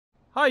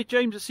Hi,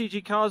 James at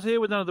CG Cars here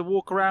with another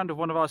walk around of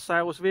one of our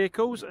sales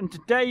vehicles, and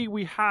today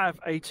we have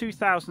a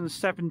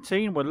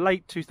 2017, well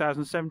late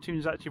 2017,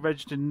 it's actually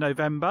registered in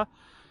November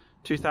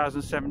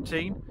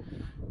 2017,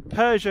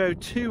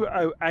 Peugeot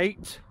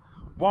 208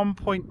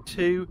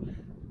 1.2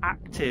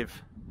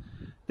 Active.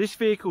 This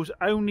vehicle's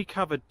only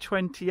covered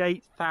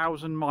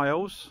 28,000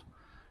 miles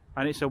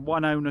and it's a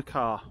one owner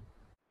car.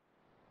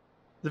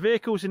 The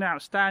vehicle's in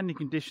outstanding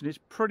condition, it's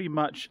pretty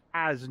much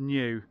as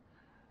new.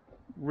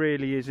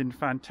 Really is in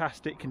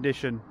fantastic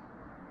condition.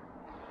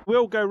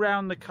 We'll go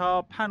round the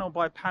car panel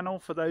by panel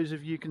for those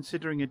of you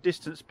considering a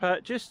distance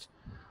purchase,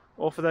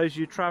 or for those of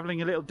you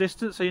travelling a little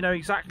distance so you know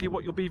exactly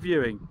what you'll be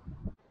viewing.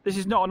 This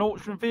is not an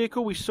auction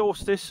vehicle. We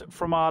sourced this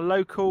from our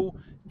local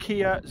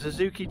Kia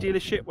Suzuki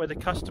dealership where the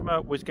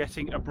customer was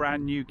getting a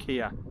brand new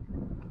Kia.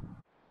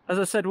 As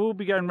I said, we'll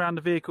be going around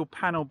the vehicle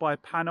panel by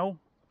panel.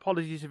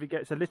 Apologies if it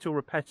gets a little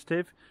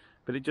repetitive,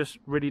 but it just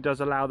really does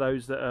allow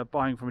those that are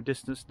buying from a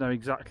distance to know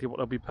exactly what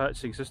they'll be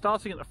purchasing. So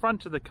starting at the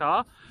front of the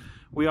car,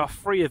 we are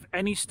free of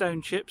any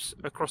stone chips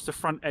across the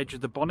front edge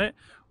of the bonnet.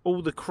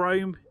 All the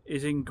chrome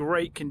is in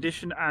great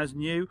condition as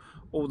new.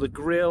 All the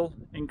grille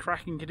in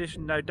cracking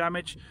condition, no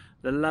damage.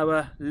 The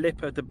lower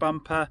lip of the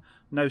bumper,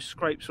 no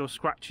scrapes or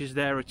scratches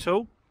there at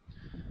all.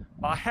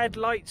 Our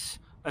headlights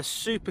are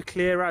super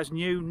clear as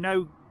new,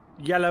 no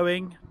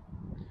yellowing,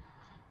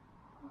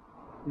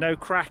 no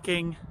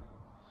cracking,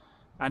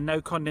 and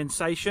no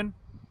condensation.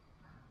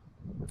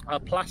 Our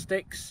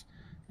plastics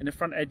in the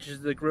front edges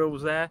of the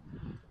grills there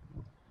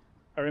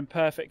are in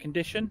perfect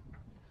condition.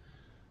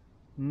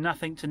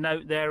 Nothing to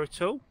note there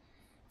at all.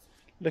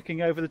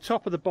 Looking over the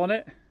top of the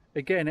bonnet,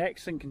 again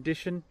excellent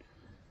condition.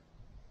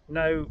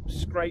 No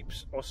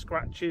scrapes or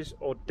scratches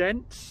or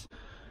dents.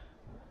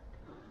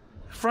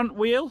 Front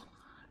wheel,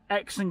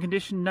 excellent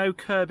condition, no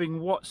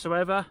curbing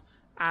whatsoever,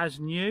 as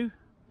new.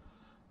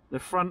 The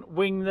front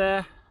wing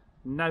there,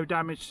 no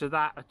damage to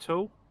that at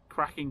all,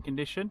 cracking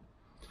condition.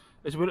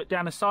 As we look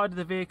down the side of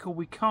the vehicle,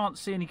 we can't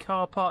see any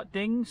car part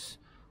dings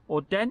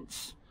or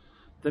dents.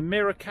 The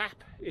mirror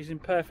cap is in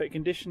perfect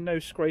condition, no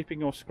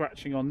scraping or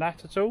scratching on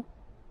that at all.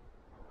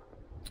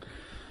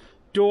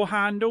 Door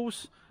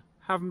handles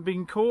haven't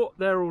been caught,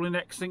 they're all in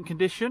excellent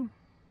condition.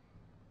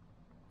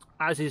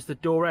 As is the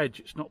door edge,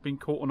 it's not been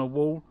caught on a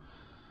wall.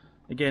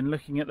 Again,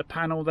 looking at the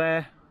panel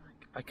there,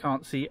 I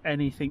can't see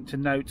anything to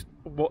note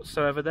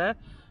whatsoever there.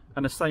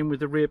 And the same with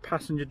the rear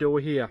passenger door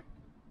here.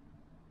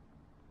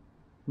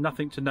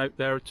 Nothing to note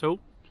there at all.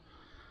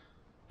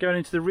 Going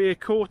into the rear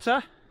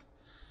quarter,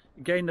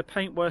 again the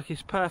paintwork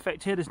is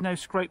perfect here. There's no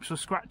scrapes or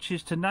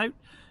scratches to note.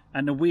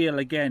 And the wheel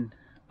again,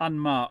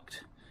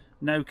 unmarked.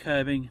 No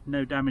curbing,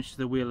 no damage to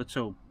the wheel at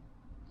all.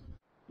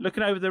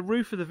 Looking over the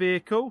roof of the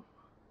vehicle,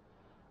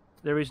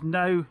 there is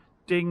no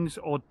dings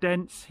or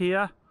dents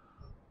here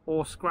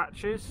or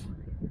scratches.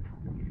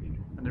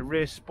 And the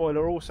rear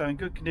spoiler also in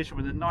good condition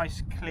with a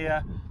nice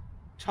clear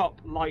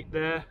top light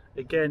there.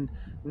 Again,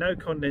 no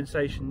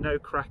condensation, no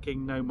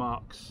cracking, no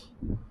marks.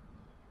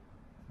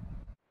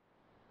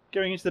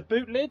 Going into the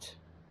boot lid,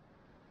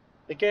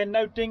 again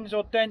no dings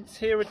or dents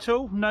here at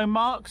all, no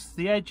marks.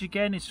 The edge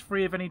again is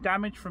free of any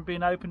damage from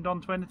being opened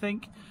onto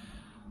anything.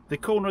 The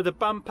corner of the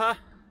bumper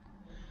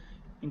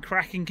in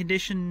cracking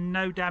condition,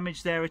 no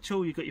damage there at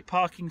all. You've got your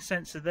parking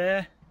sensor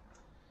there.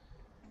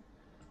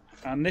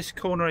 And this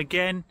corner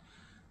again,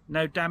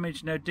 no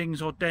damage, no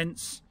dings or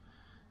dents.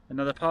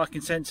 Another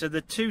parking sensor.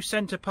 The two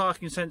centre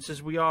parking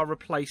sensors we are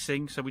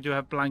replacing, so we do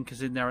have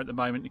blankers in there at the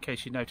moment in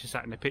case you notice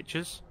that in the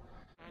pictures.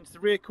 And the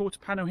rear quarter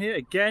panel here,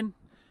 again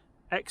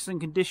excellent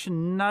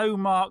condition, no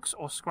marks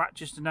or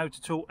scratches to note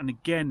at all, and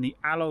again the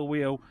alloy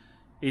wheel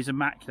is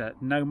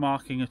immaculate, no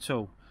marking at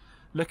all.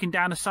 Looking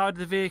down the side of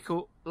the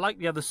vehicle, like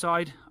the other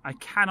side, I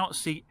cannot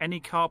see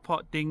any car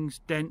part dings,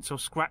 dents or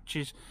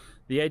scratches.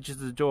 The edges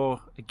of the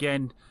door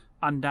again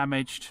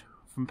undamaged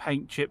from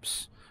paint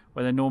chips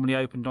where they're normally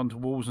opened onto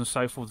walls and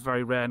so forth.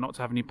 Very rare not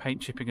to have any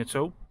paint chipping at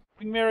all.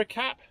 Mirror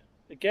cap,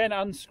 again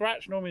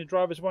unscratched. Normally the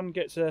driver's one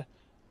gets a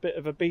bit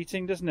of a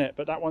beating, doesn't it?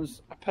 But that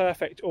one's a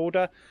perfect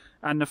order.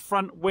 And the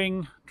front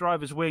wing,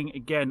 driver's wing,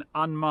 again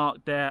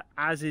unmarked there,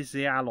 as is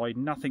the alloy.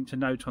 Nothing to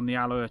note on the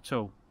alloy at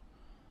all.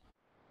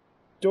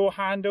 Door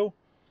handle,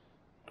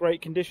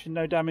 great condition,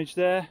 no damage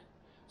there.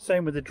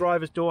 Same with the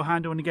driver's door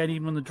handle, and again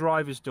even on the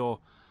driver's door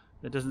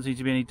there doesn't seem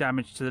to be any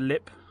damage to the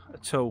lip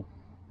at all.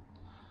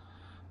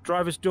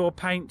 Driver's door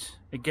paint,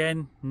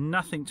 again,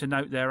 nothing to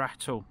note there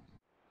at all.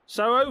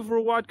 So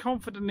overall, I'd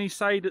confidently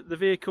say that the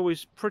vehicle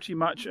is pretty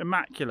much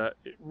immaculate.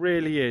 It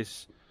really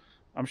is.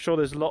 I'm sure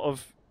there's a lot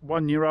of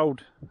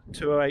one-year-old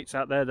 208s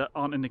out there that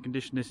aren't in the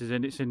condition this is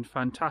in. It's in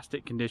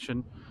fantastic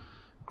condition.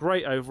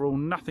 Great overall,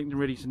 nothing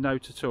really to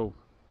note at all.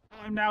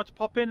 Time now to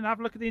pop in and have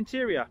a look at the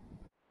interior.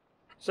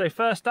 So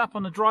first up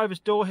on the driver's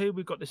door here,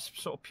 we've got this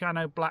sort of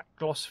piano black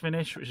gloss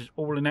finish, which is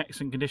all in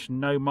excellent condition,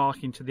 no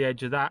marking to the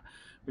edge of that.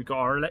 We've got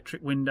our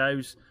electric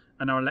windows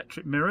and our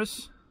electric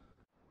mirrors.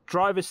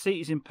 Driver's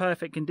seat is in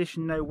perfect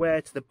condition, no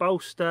wear to the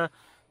bolster,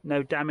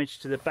 no damage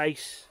to the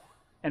base,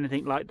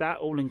 anything like that,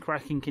 all in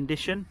cracking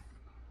condition.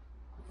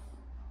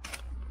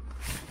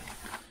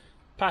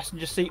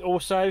 Passenger seat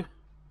also,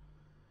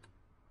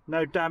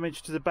 no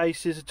damage to the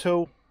bases at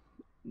all,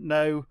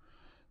 no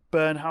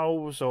burn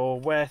holes or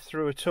wear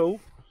through at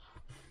all,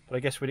 but I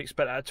guess we'd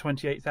expect that at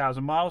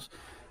 28,000 miles.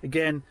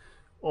 Again,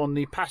 on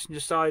the passenger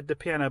side, the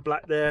piano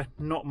black there,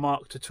 not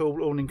marked at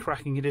all in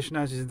cracking condition,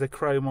 as is the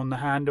chrome on the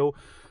handle.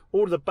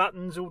 All the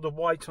buttons, all the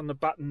white on the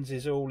buttons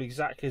is all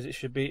exactly as it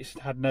should be. It's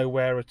had no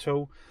wear at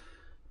all.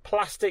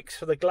 Plastics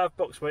for the glove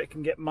box where it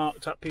can get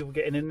marked up, people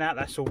getting in and out,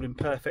 that's all in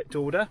perfect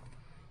order.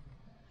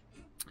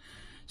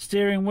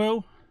 Steering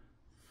wheel,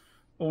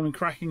 all in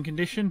cracking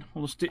condition,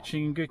 all the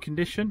stitching in good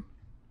condition.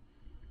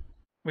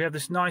 We have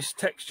this nice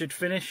textured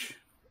finish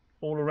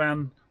all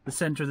around the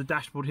centre of the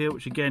dashboard here,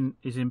 which again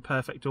is in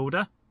perfect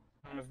order.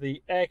 We have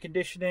the air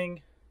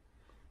conditioning,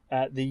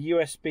 the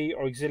USB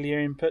or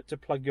auxiliary input to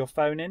plug your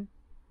phone in.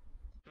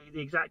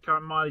 The exact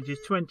current mileage is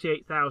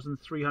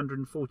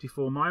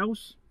 28,344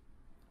 miles.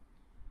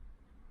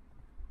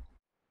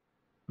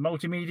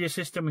 Multimedia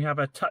system, we have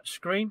a touch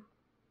screen,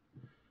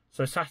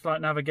 so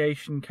satellite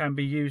navigation can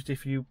be used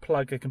if you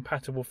plug a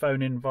compatible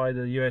phone in via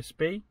the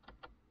USB.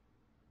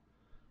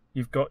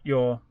 You've got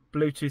your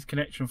Bluetooth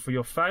connection for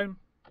your phone.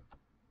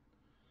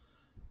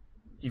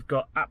 You've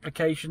got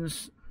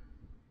applications,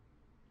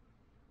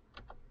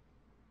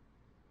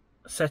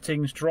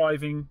 settings,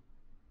 driving,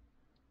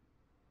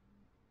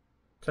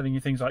 telling you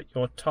things like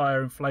your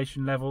tyre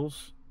inflation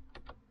levels.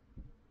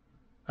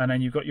 And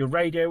then you've got your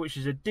radio, which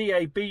is a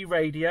DAB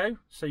radio,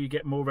 so you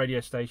get more radio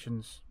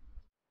stations.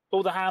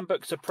 All the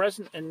handbooks are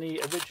present in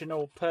the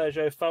original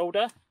Peugeot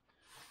folder.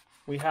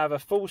 We have a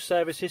full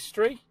service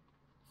history,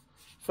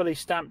 fully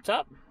stamped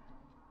up.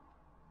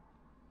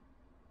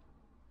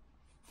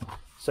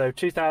 So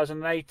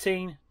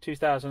 2018,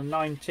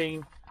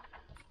 2019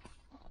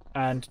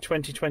 and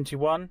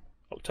 2021,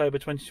 October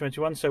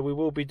 2021. So we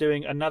will be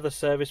doing another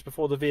service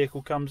before the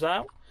vehicle comes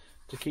out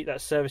to keep that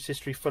service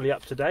history fully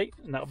up to date,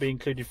 and that will be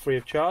included free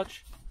of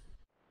charge.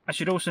 I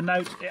should also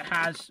note it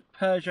has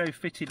Peugeot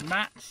fitted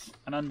mats,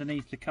 and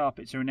underneath the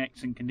carpets are in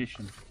excellent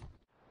condition.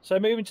 So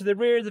moving to the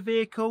rear of the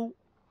vehicle,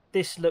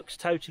 this looks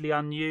totally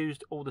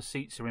unused. All the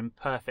seats are in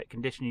perfect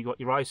condition. You've got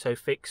your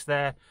ISOFIX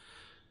there,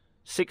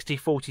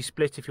 60-40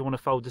 split if you want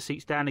to fold the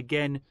seats down.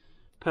 Again,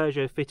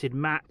 Peugeot fitted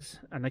mats,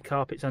 and the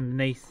carpets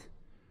underneath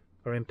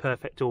are in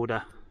perfect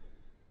order.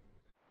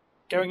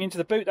 Going into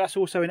the boot, that's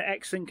also in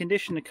excellent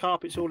condition. The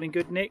carpet's all in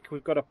good nick.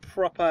 We've got a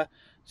proper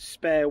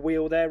spare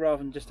wheel there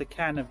rather than just a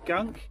can of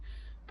gunk.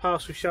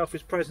 Parcel shelf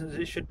is present as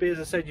it should be. As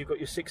I said, you've got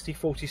your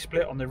 60-40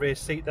 split on the rear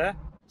seat there.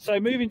 So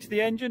moving to the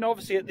engine,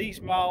 obviously at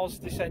these miles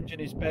this engine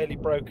is barely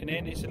broken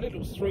in. It's a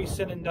little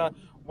 3-cylinder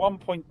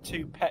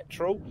 1.2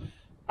 petrol.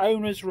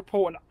 Owners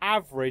report an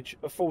average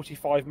of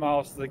 45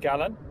 miles to the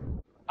gallon.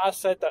 As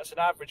said, that's an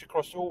average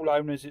across all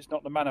owners. It's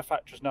not the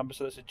manufacturer's number,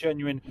 so that's a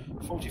genuine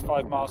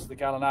 45 miles to the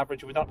gallon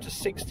average, with up to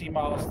 60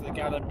 miles to the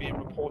gallon being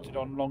reported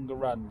on longer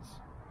runs.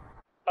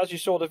 As you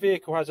saw, the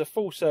vehicle has a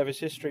full service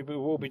history, but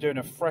we will be doing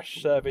a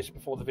fresh service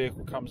before the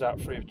vehicle comes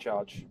out free of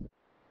charge.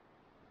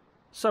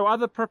 So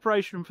other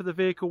preparation for the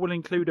vehicle will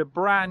include a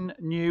brand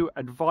new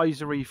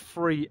advisory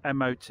free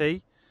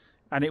MOT,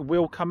 and it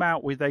will come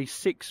out with a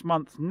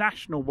 6-month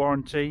national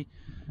warranty,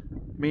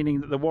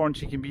 meaning that the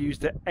warranty can be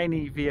used at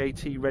any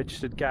VAT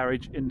registered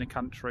garage in the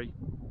country.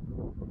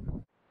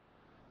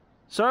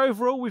 So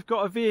overall, we've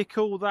got a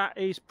vehicle that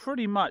is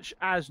pretty much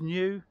as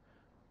new,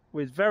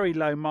 with very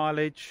low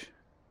mileage,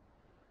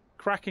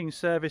 cracking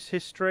service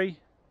history,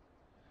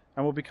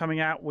 and we'll be coming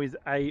out with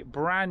a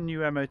brand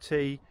new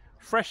MOT,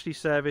 freshly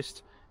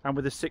serviced and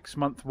with a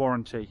 6-month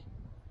warranty.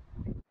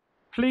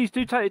 Please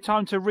do take the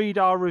time to read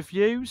our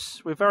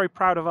reviews. We're very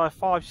proud of our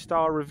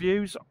 5-star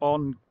reviews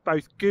on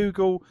both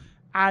Google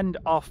and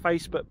our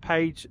Facebook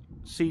page,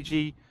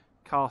 CG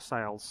Car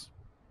Sales.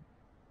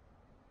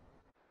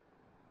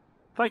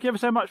 Thank you ever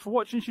so much for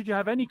watching. Should you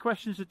have any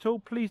questions at all,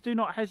 please do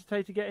not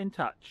hesitate to get in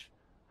touch.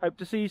 Hope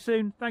to see you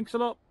soon. Thanks a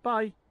lot.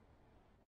 Bye.